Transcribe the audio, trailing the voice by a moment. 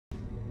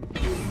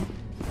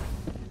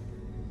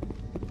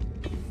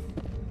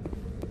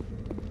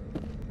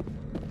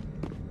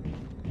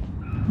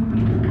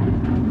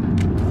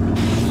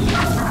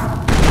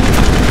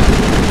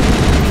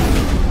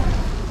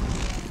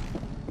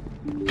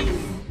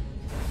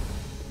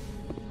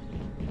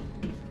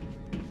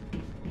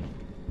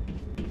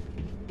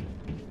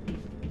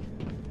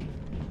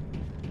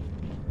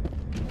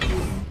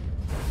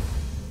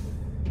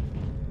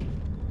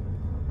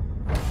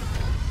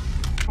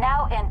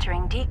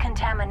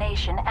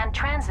decontamination and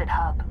transit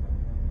hub.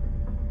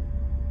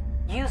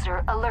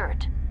 User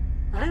alert.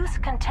 Loose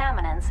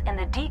contaminants in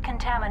the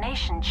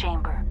decontamination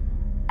chamber.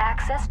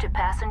 Access to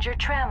passenger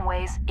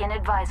tramways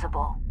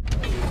inadvisable.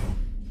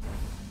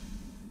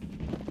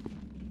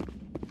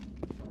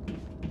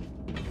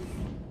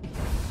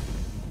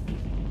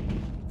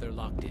 They're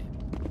locked in.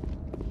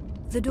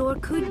 The door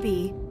could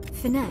be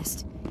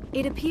finessed.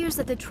 It appears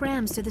that the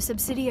trams to the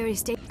subsidiary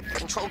station...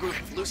 Control group,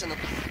 loosen the...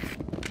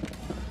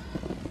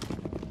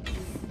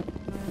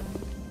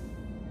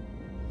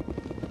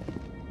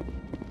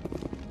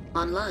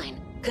 Online.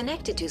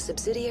 Connected to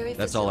subsidiary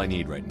That's all I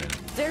need right now.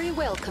 Very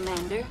well,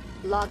 Commander.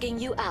 Logging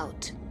you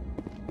out.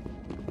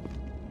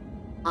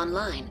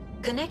 Online.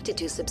 Connected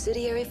to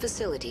subsidiary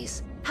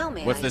facilities. How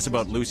may What's I this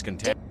about loose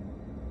contact?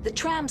 The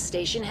tram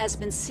station has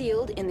been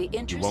sealed in the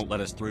interest... You won't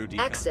let us through,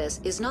 Access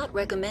is not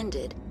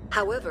recommended.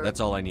 However... That's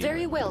all I need.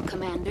 Very well,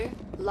 Commander.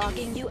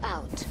 Logging you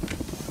out.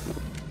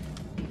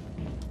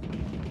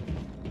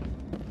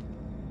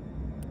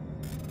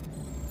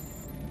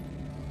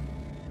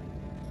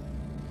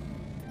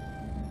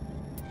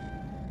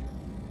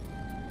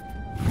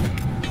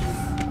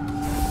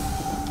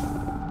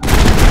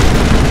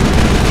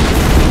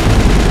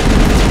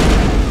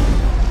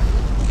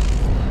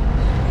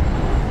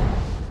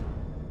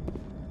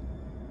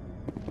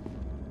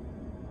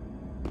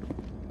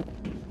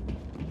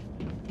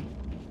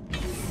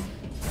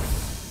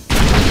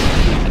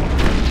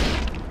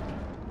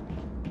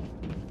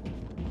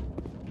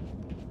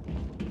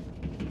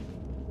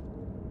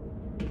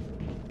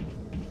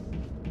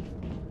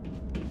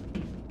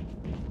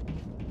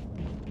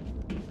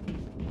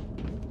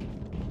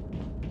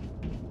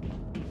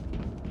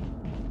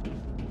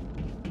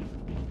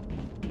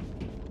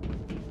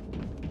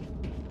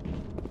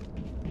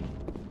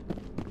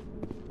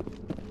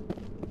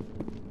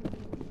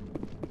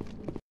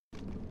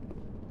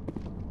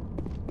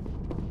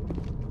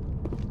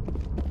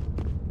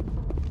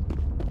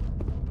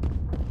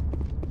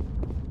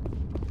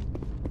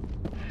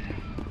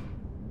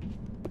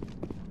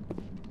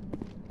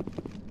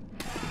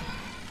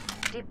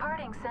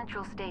 Departing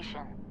Central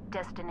Station.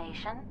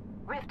 Destination,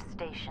 Rift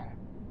Station.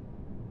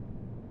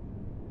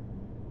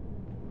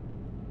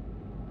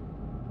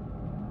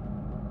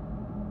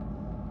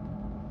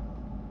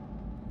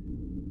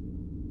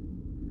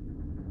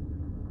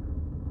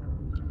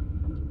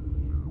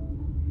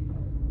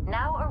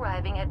 Now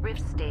arriving at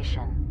Rift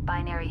Station,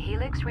 Binary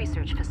Helix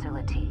Research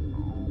Facility.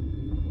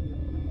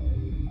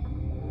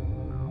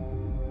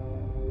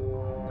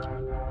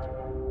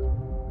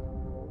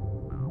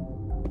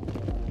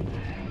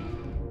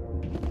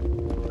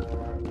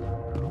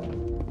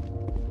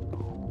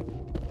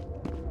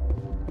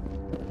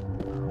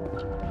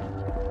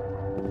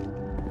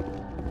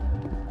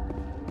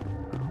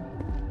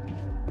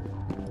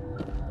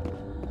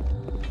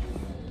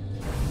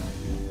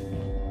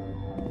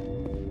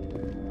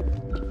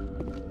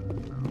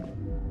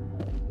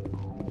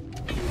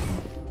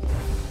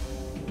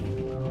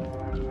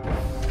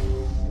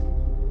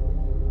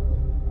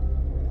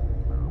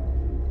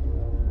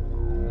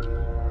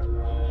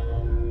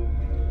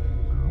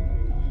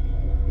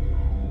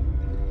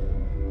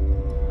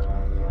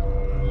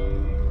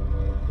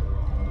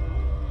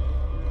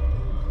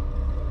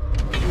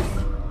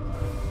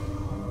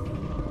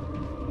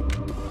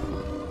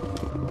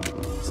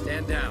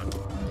 Down.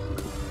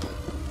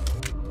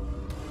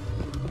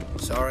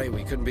 Sorry,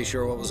 we couldn't be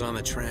sure what was on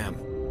the tram.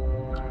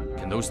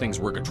 Can those things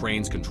work a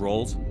train's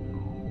controls?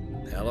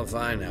 Hell if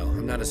I know.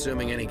 I'm not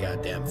assuming any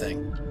goddamn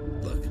thing.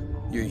 Look,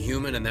 you're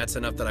human and that's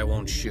enough that I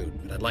won't shoot,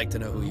 but I'd like to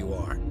know who you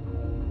are.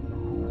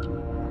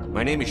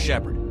 My name is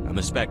Shepard. I'm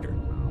a Spectre.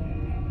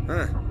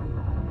 Huh.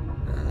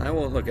 I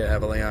won't look a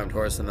heavily armed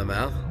horse in the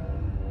mouth.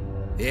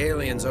 The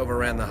aliens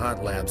overran the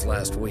hot labs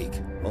last week.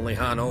 Only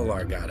Han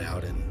Olar got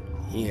out, and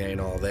he ain't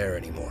all there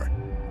anymore.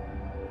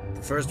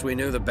 The first we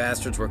knew, the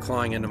bastards were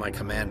clawing into my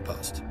command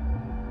post.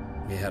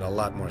 We had a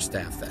lot more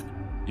staff then.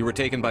 You were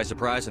taken by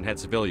surprise and had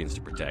civilians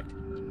to protect.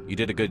 You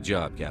did a good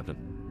job, Captain.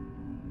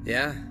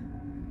 Yeah?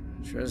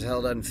 Sure as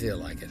hell doesn't feel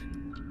like it.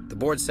 The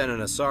board sent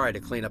an Asari to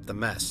clean up the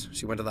mess.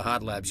 She went to the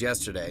hot labs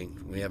yesterday.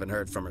 We haven't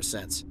heard from her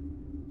since.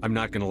 I'm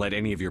not gonna let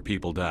any of your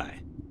people die.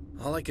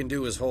 All I can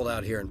do is hold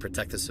out here and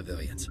protect the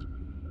civilians.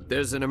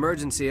 There's an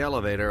emergency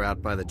elevator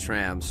out by the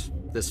trams.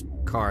 This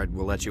card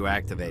will let you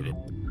activate it.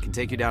 Can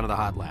take you down to the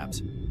hot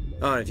labs.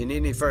 Oh, and if you need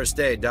any first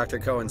aid, Dr.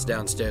 Cohen's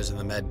downstairs in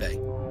the med bay.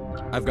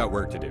 I've got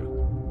work to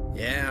do.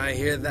 Yeah, I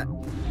hear that.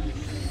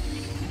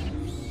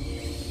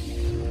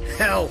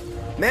 Hell!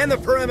 Man the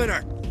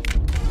perimeter!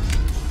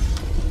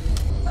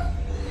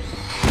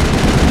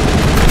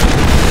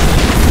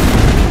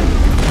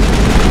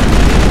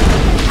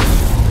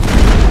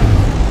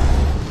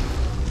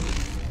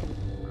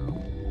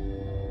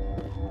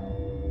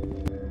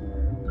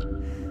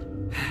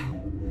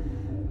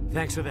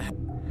 Thanks for that.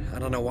 I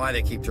don't know why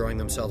they keep throwing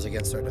themselves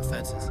against our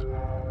defenses.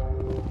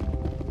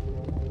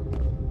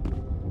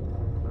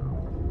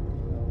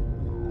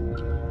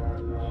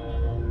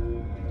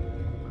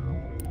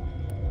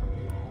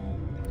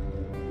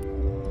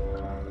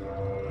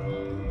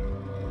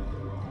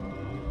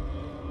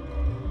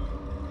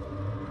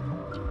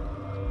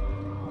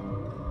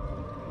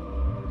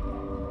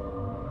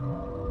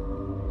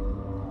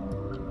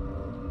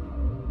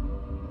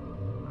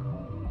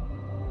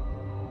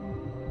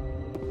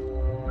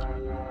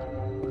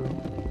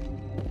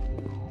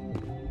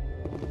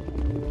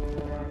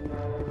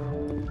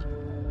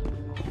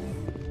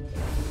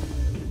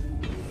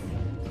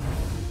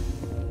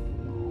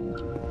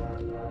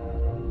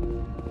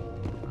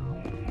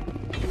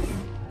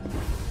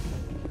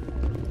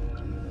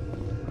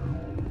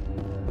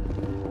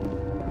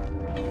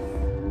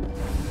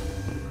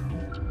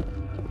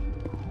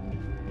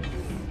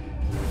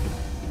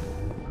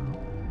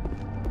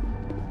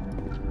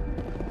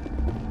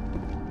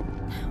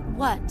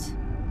 What?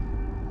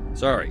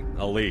 Sorry,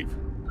 I'll leave.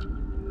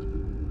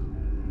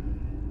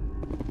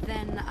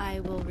 Then I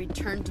will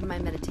return to my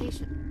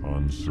meditation.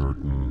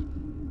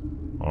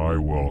 Uncertain. I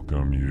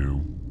welcome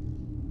you.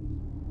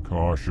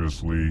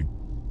 Cautiously,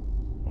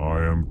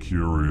 I am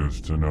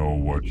curious to know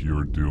what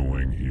you're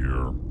doing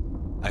here.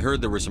 I heard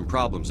there were some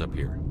problems up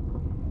here.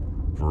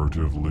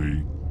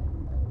 Furtively,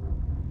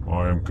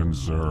 I am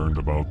concerned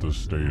about the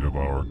state of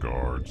our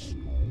guards.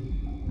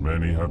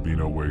 Many have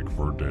been awake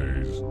for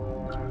days.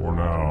 For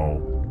now,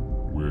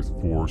 with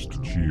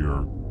forced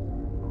cheer,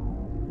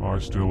 I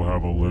still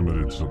have a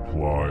limited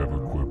supply of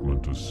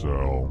equipment to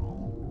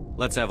sell.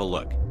 Let's have a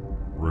look.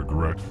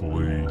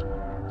 Regretfully,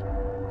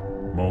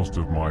 most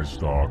of my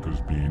stock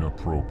is being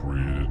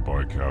appropriated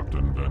by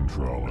Captain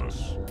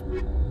Ventralis.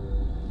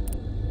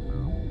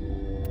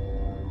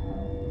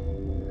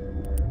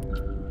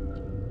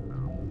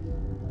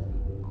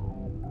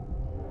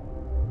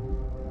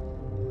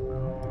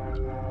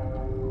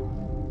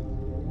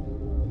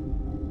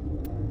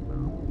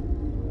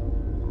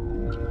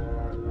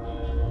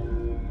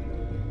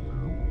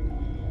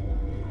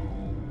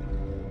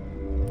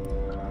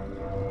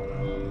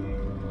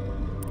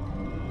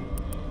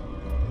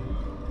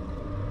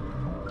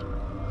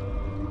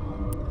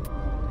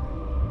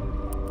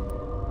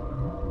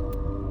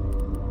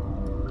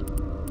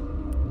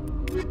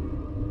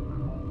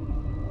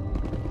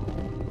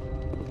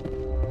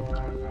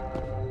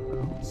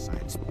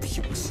 Science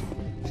pukes.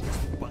 This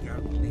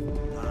bugger will leave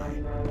to die.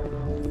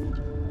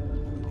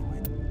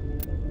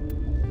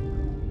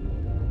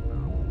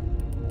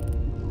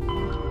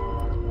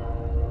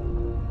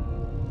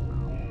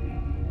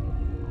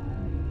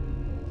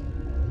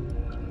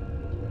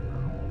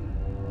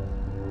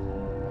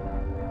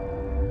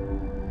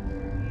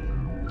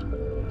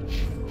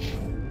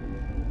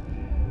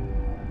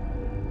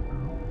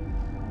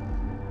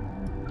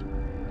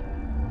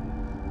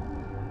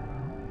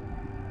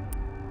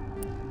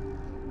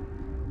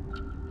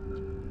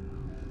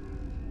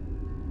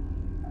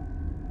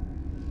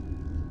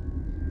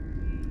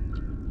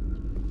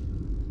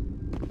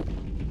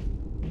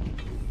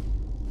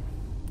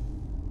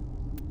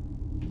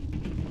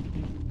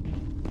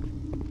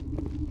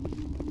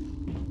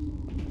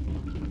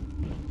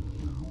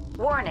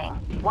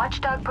 Warning,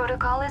 Watchdog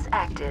Protocol is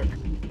active.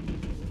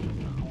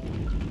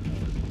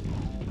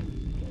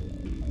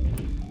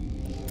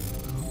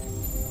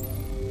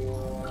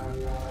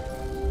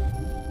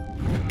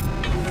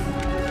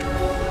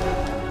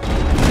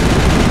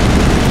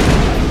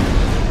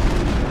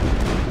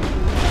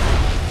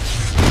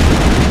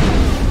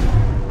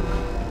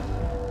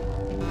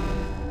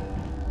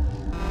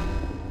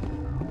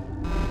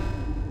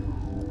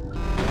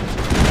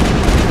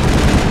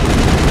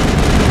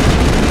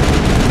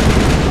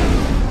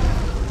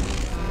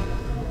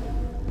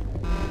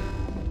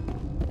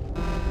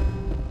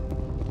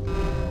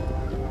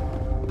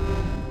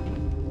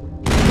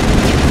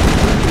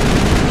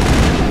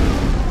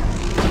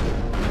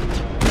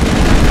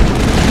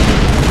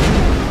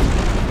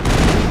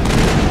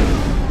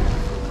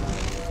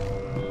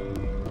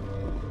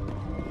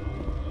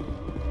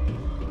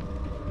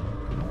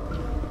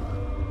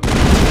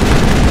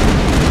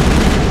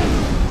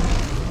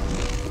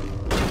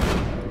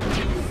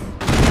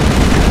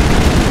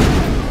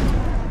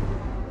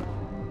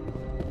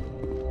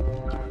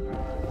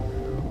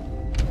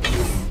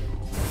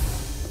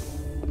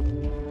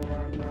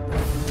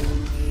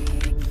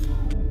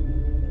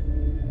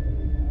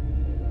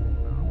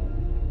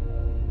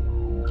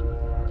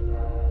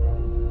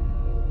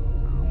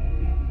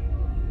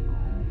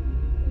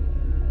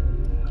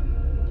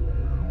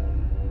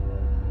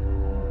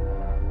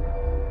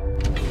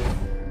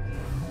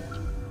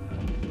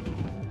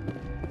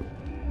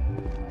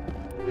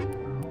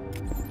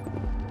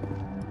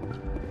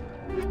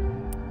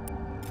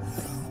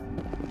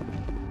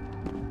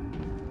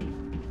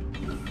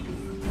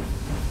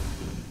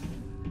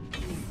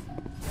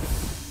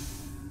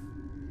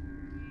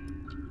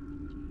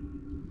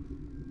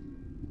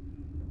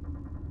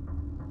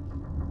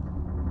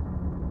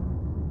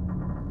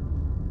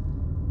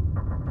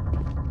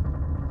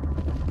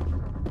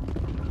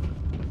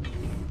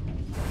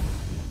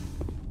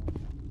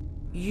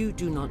 You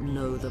do not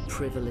know the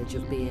privilege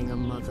of being a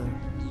mother.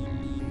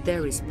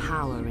 There is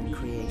power in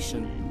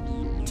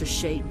creation. To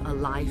shape a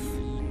life,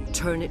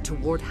 turn it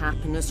toward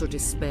happiness or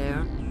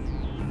despair.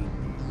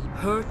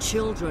 Her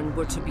children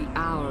were to be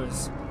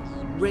ours,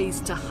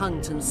 raised to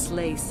hunt and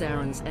slay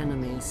Saren's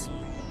enemies.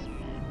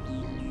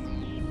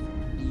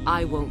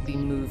 I won't be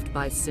moved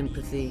by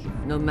sympathy,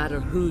 no matter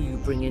who you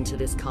bring into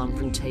this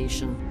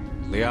confrontation.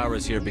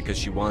 Liara's here because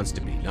she wants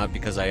to be, not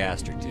because I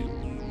asked her to.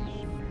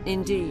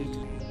 Indeed.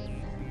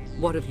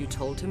 What have you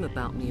told him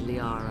about me,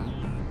 Liara?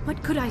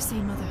 What could I say,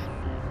 Mother?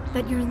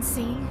 That you're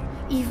insane?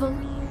 Evil?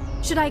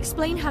 Should I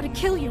explain how to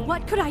kill you?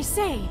 What could I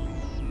say?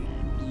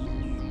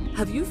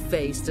 Have you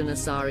faced an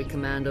Asari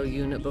commando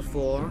unit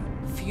before?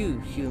 Few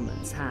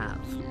humans have.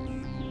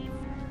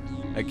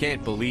 I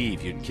can't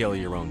believe you'd kill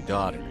your own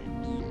daughter.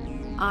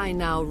 I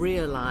now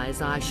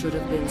realize I should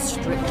have been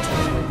stricter with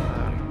her.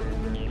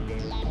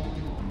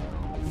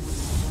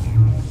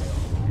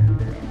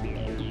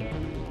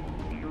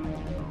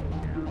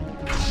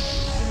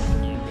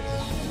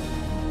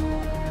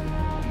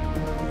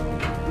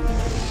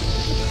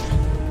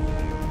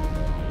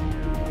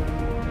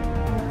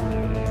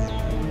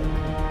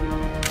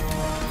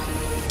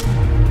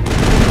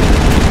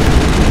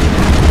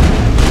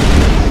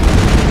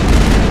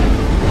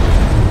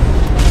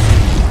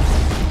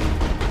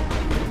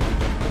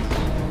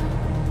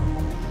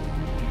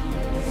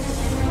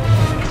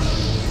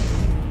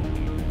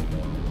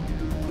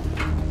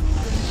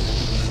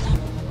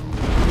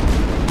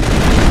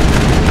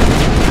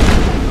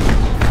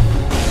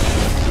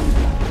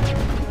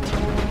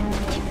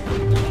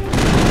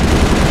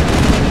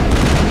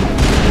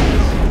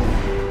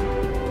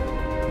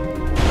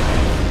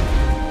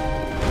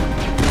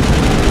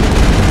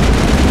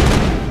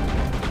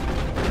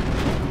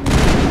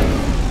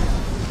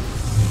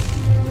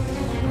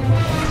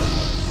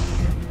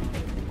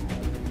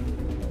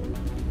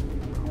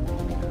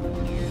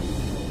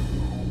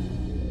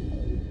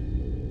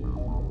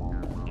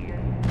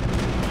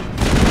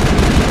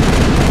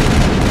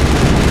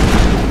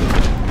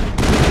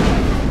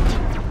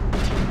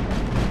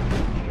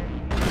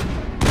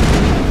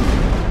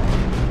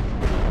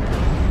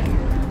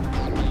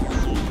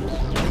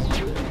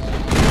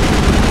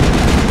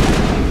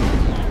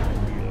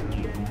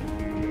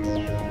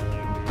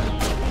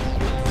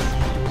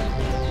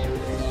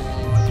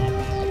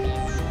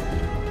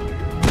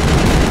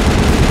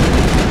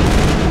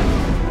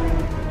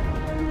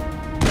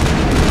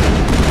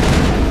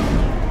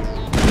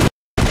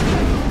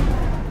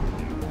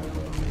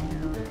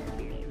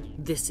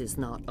 This is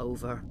not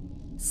over.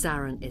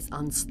 Saren is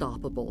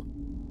unstoppable.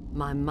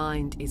 My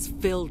mind is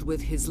filled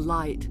with his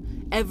light.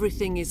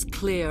 Everything is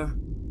clear.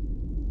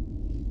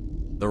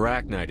 The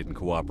Rachni didn't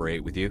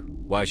cooperate with you.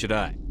 Why should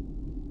I?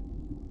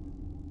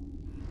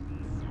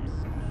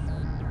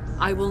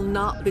 I will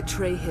not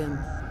betray him.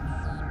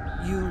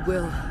 You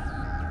will.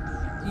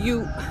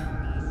 You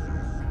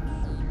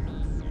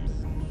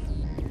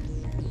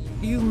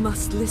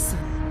must listen.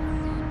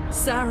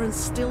 Saren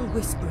still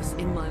whispers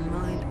in my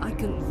mind. I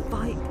can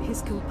fight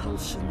his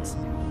compulsions,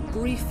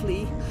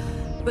 briefly,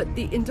 but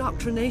the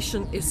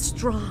indoctrination is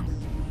strong.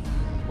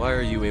 Why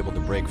are you able to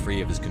break free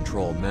of his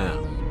control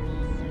now?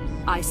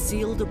 I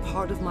sealed a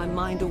part of my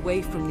mind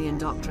away from the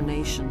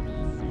indoctrination,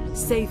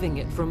 saving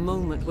it for a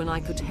moment when I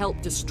could help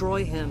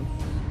destroy him.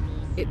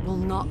 It will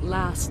not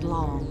last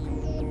long.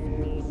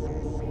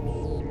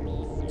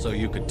 So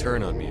you could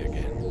turn on me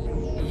again?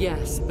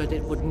 Yes, but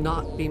it would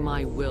not be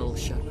my will,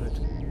 Shepard.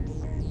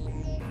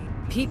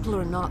 People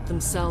are not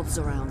themselves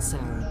around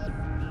Saren.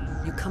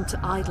 You come to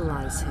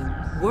idolize him,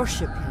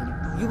 worship him.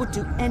 You would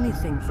do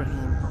anything for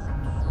him.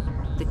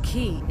 The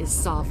key is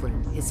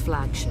Sovereign, his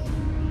flagship.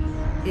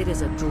 It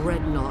is a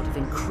dreadnought of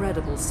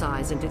incredible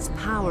size, and its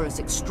power is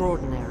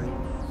extraordinary.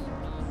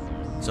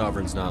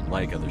 Sovereign's not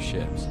like other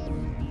ships.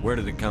 Where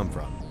did it come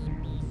from?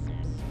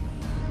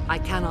 I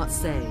cannot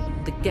say.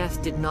 The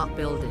Geth did not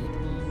build it.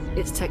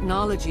 Its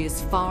technology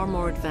is far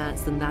more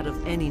advanced than that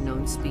of any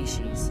known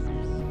species.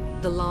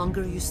 The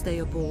longer you stay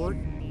aboard,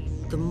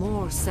 the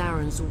more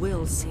Saren's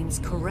will seems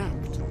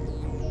correct.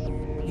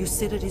 You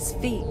sit at his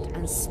feet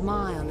and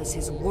smile as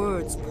his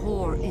words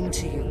pour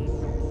into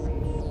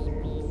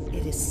you.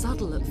 It is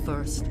subtle at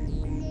first.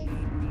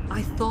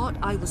 I thought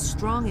I was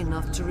strong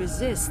enough to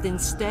resist.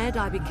 Instead,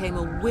 I became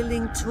a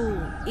willing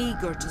tool,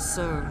 eager to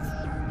serve.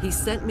 He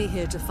sent me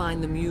here to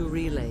find the Mu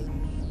relay.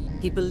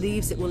 He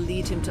believes it will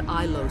lead him to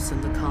Ilos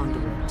and the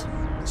Conduit.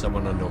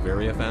 Someone on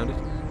Noveria found it?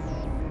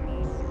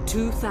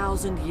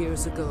 2,000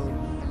 years ago,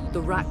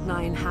 the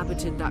Rachni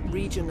inhabited that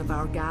region of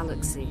our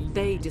galaxy.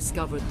 They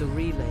discovered the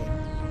relay.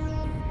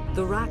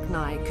 The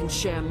Rachni can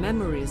share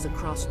memories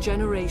across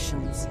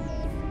generations.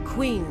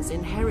 Queens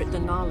inherit the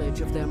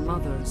knowledge of their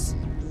mothers.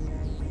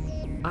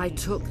 I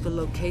took the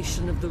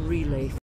location of the relay